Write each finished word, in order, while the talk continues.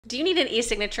Do you need an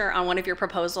e-signature on one of your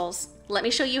proposals? Let me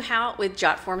show you how with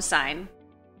Jotform Sign.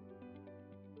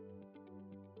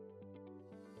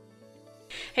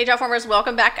 Hey Jotformers,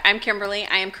 welcome back. I'm Kimberly.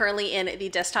 I am currently in the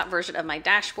desktop version of my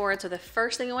dashboard. So the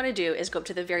first thing you want to do is go up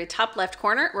to the very top left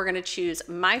corner. We're going to choose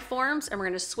My Forms and we're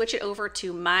going to switch it over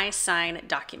to My Sign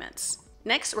Documents.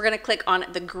 Next, we're going to click on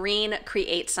the green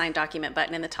Create Sign Document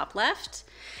button in the top left.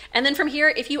 And then from here,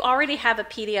 if you already have a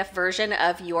PDF version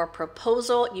of your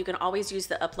proposal, you can always use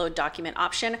the Upload Document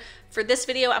option. For this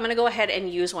video, I'm going to go ahead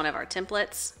and use one of our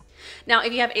templates. Now,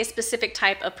 if you have a specific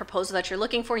type of proposal that you're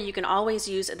looking for, you can always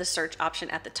use the search option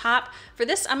at the top. For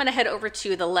this, I'm going to head over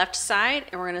to the left side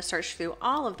and we're going to search through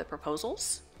all of the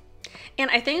proposals. And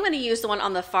I think I'm going to use the one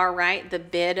on the far right, the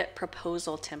bid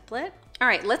proposal template. All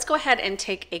right, let's go ahead and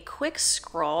take a quick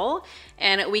scroll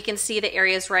and we can see the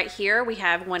areas right here. We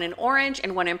have one in orange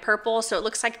and one in purple. So it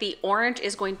looks like the orange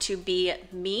is going to be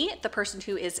me, the person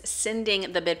who is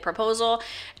sending the bid proposal.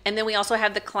 And then we also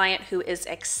have the client who is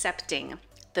accepting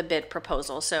the bid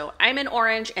proposal. So I'm in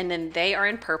orange and then they are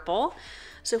in purple.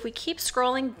 So if we keep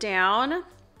scrolling down,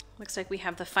 looks like we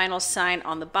have the final sign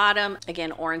on the bottom,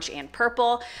 again, orange and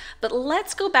purple. But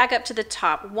let's go back up to the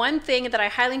top. One thing that I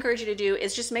highly encourage you to do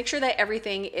is just make sure that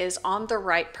everything is on the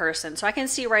right person. So I can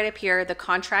see right up here, the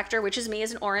contractor, which is me,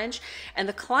 is in orange, and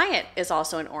the client is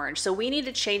also in orange. So we need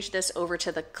to change this over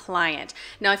to the client.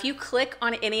 Now, if you click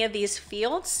on any of these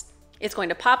fields, it's going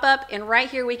to pop up, and right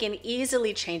here we can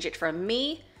easily change it from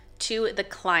me to the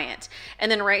client.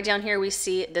 And then right down here we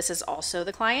see this is also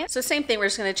the client. So same thing, we're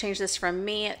just going to change this from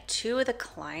me to the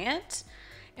client.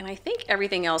 And I think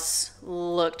everything else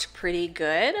looked pretty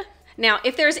good. Now,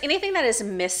 if there's anything that is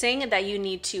missing that you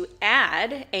need to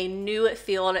add, a new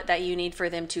field that you need for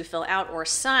them to fill out or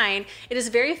sign, it is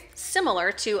very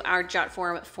similar to our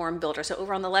Jotform form builder. So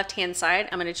over on the left-hand side,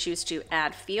 I'm going to choose to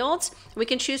add fields. We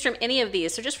can choose from any of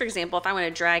these. So just for example, if I want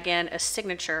to drag in a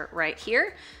signature right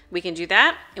here, we can do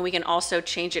that, and we can also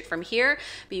change it from here.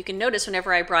 But you can notice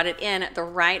whenever I brought it in, the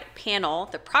right panel,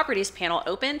 the properties panel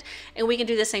opened, and we can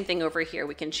do the same thing over here.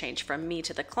 We can change from me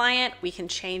to the client, we can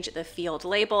change the field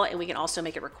label, and we can also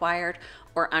make it required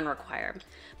or unrequired.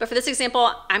 But for this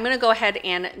example, I'm gonna go ahead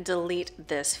and delete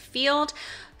this field.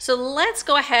 So let's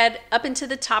go ahead up into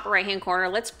the top right-hand corner.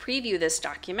 Let's preview this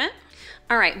document.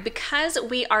 All right, because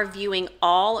we are viewing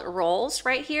all roles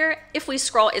right here, if we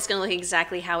scroll, it's gonna look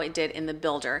exactly how it did in the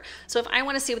builder. So if I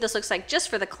wanna see what this looks like just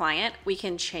for the client, we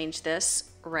can change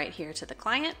this right here to the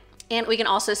client. And we can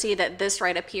also see that this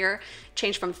right up here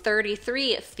changed from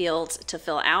 33 fields to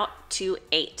fill out to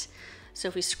 8. So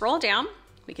if we scroll down,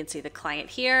 we can see the client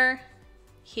here,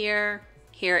 here,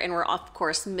 here, and we're of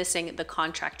course missing the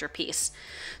contractor piece.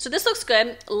 So this looks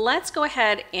good. Let's go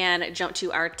ahead and jump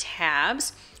to our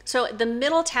tabs. So the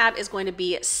middle tab is going to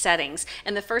be settings.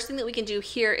 And the first thing that we can do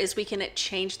here is we can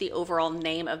change the overall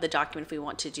name of the document if we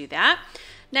want to do that.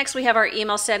 Next, we have our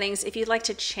email settings. If you'd like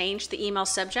to change the email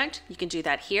subject, you can do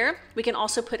that here. We can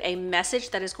also put a message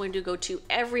that is going to go to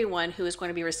everyone who is going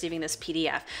to be receiving this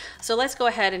PDF. So let's go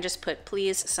ahead and just put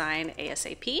please sign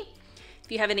ASAP.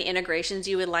 If you have any integrations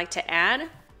you would like to add,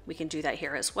 we can do that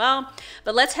here as well.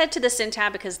 But let's head to the Send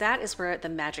tab because that is where the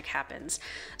magic happens.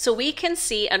 So we can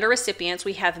see under recipients,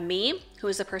 we have me, who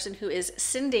is the person who is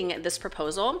sending this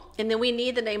proposal. And then we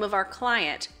need the name of our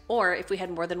client, or if we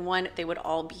had more than one, they would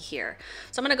all be here.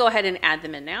 So I'm gonna go ahead and add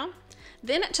them in now.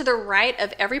 Then to the right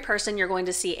of every person, you're going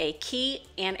to see a key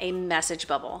and a message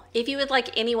bubble. If you would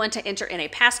like anyone to enter in a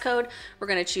passcode, we're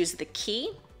gonna choose the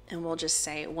key. And we'll just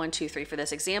say 123 for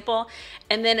this example.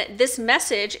 And then this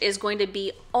message is going to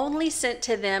be only sent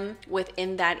to them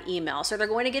within that email. So they're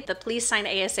going to get the please sign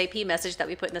ASAP message that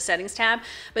we put in the settings tab,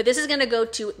 but this is going to go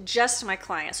to just my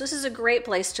client. So this is a great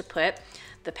place to put.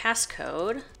 The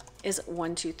passcode is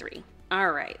 123.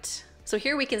 All right. So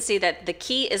here we can see that the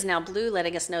key is now blue,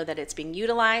 letting us know that it's being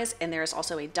utilized. And there is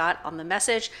also a dot on the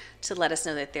message to let us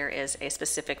know that there is a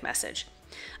specific message.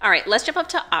 All right, let's jump up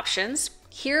to options.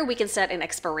 Here we can set an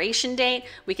expiration date.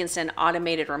 We can send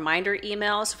automated reminder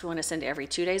emails. If we want to send every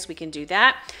 2 days, we can do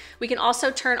that. We can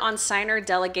also turn on signer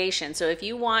delegation. So if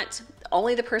you want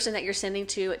only the person that you're sending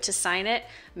to sign it,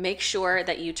 make sure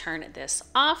that you turn this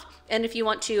off. And if you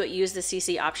want to use the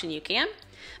CC option, you can.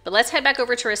 But let's head back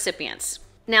over to recipients.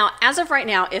 Now, as of right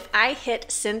now, if I hit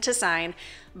send to sign,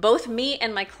 both me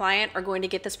and my client are going to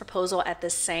get this proposal at the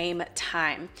same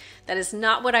time. That is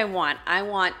not what I want. I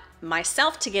want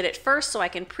myself to get it first so I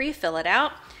can pre-fill it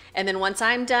out. And then once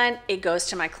I'm done, it goes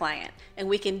to my client. And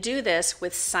we can do this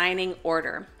with signing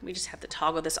order. We just have to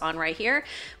toggle this on right here.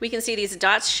 We can see these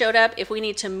dots showed up. If we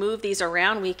need to move these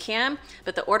around, we can,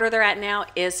 but the order they're at now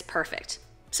is perfect.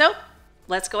 So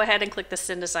let's go ahead and click the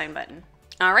send to sign button.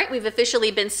 All right, we've officially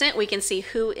been sent. We can see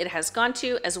who it has gone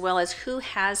to as well as who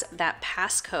has that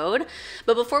passcode.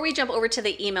 But before we jump over to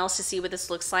the emails to see what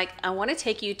this looks like, I want to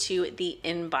take you to the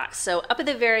inbox. So up at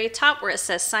the very top where it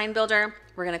says Sign Builder,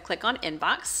 we're going to click on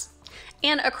Inbox.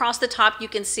 And across the top, you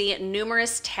can see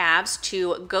numerous tabs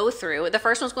to go through. The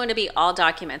first one's going to be All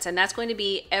Documents, and that's going to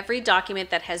be every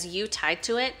document that has you tied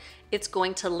to it. It's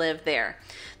going to live there.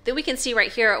 Then we can see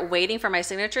right here, waiting for my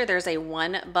signature, there's a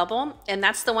 1 bubble, and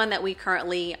that's the one that we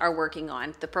currently are working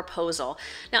on, the proposal.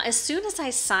 Now, as soon as I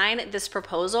sign this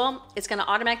proposal, it's gonna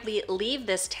automatically leave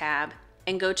this tab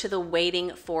and go to the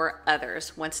waiting for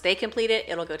others. Once they complete it,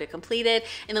 it'll go to completed,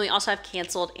 and then we also have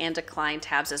canceled and declined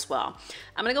tabs as well.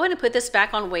 I'm gonna go ahead and put this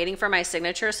back on waiting for my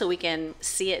signature so we can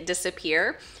see it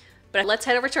disappear. But let's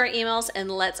head over to our emails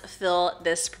and let's fill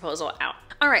this proposal out.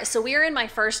 All right, so we are in my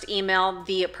first email,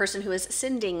 the person who is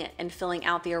sending and filling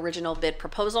out the original bid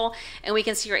proposal. And we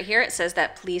can see right here, it says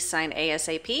that please sign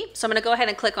ASAP. So I'm gonna go ahead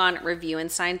and click on Review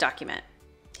and Sign Document.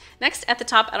 Next at the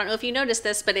top, I don't know if you noticed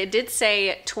this, but it did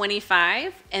say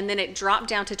 25 and then it dropped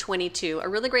down to 22. A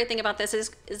really great thing about this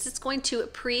is it's going to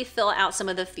pre-fill out some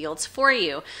of the fields for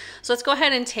you. So let's go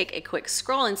ahead and take a quick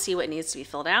scroll and see what needs to be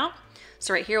filled out.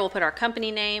 So right here, we'll put our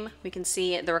company name. We can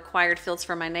see the required fields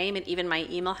for my name, and even my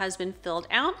email has been filled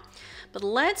out. But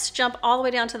let's jump all the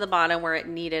way down to the bottom where it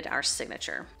needed our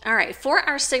signature. All right, for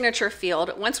our signature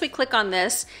field, once we click on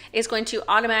this, it's going to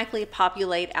automatically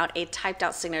populate out a typed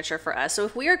out signature for us. So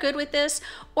if we are good with this,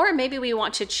 or maybe we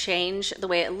want to change the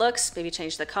way it looks, maybe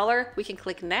change the color, we can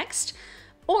click next,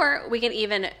 or we can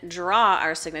even draw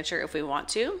our signature if we want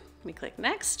to. We click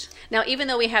next. Now, even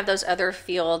though we have those other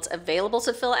fields available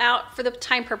to fill out, for the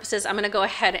time purposes, I'm gonna go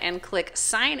ahead and click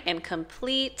Sign and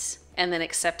Complete, and then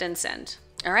Accept and Send.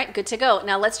 All right, good to go.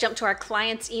 Now let's jump to our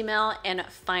client's email and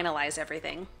finalize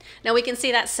everything. Now we can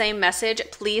see that same message,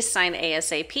 please sign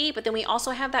ASAP, but then we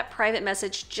also have that private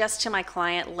message just to my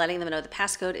client, letting them know the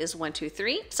passcode is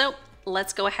 123. So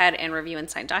let's go ahead and review and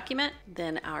sign document,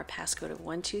 then our passcode of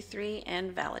 123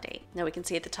 and validate. Now we can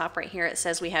see at the top right here, it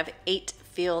says we have 8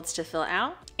 fields to fill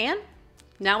out, and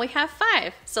now we have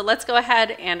 5. So let's go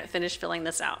ahead and finish filling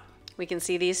this out. We can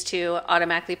see these two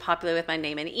automatically populate with my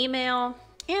name and email.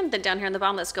 And then down here on the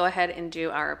bottom, let's go ahead and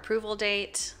do our approval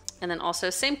date. And then also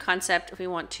same concept, if we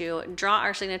want to draw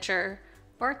our signature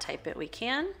or type it, we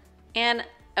can. And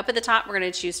up at the top, we're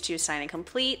gonna choose to sign and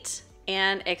complete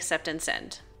and accept and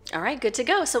send. All right, good to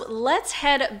go. So let's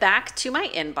head back to my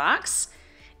inbox,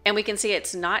 and we can see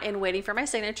it's not in waiting for my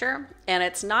signature and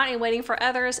it's not in waiting for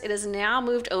others. It is now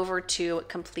moved over to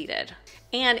completed.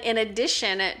 And in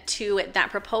addition to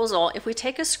that proposal, if we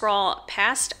take a scroll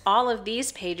past all of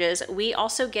these pages, we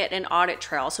also get an audit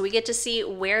trail. So we get to see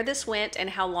where this went and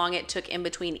how long it took in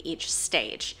between each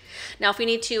stage. Now, if we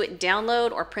need to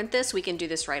download or print this, we can do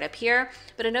this right up here.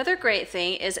 But another great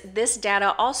thing is this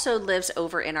data also lives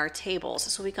over in our tables.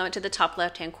 So we come to the top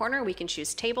left-hand corner, we can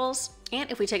choose tables. And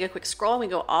if we take a quick scroll, we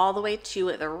go all the way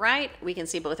to the right, we can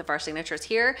see both of our signatures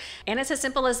here. And it's as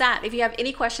simple as that. If you have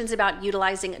any questions about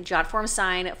utilizing Jotform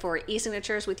Sign for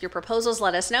e-signatures with your proposals,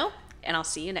 let us know, and I'll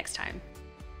see you next time.